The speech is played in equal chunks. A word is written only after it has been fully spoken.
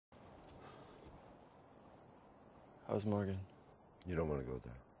How's Morgan? You don't want to go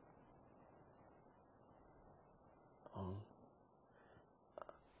there.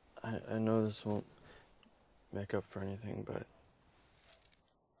 I know this won't make up for anything, but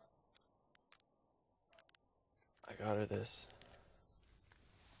I got her this.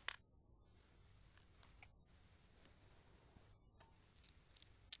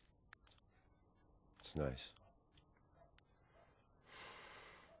 It's nice.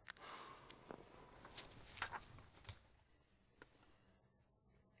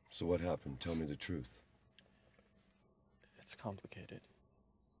 So what happened? Tell me the truth. It's complicated.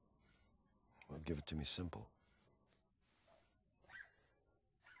 Well, give it to me simple.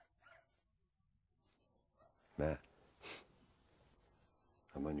 Matt,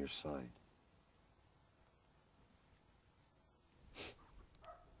 I'm on your side.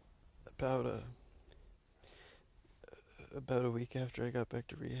 About a week after I got back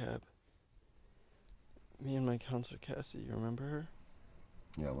to rehab, me and my counselor Cassie, you remember her?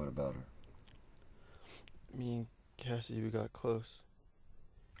 Yeah, what about her? Me and Cassie, we got close.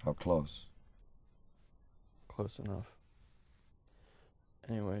 How close? Close enough.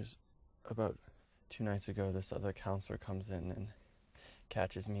 Anyways, about 2 nights ago, this other counselor comes in and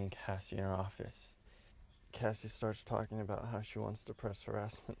catches me and Cassie in her office. Cassie starts talking about how she wants to press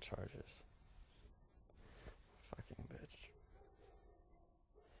harassment charges. Fucking bitch.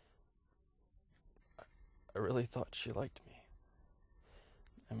 I really thought she liked me.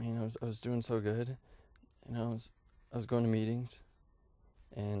 I mean, I was doing so good. You know, I was going to meetings,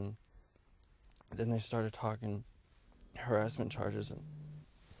 and then they started talking harassment charges, and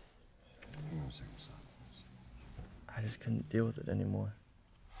I just couldn't deal with it anymore.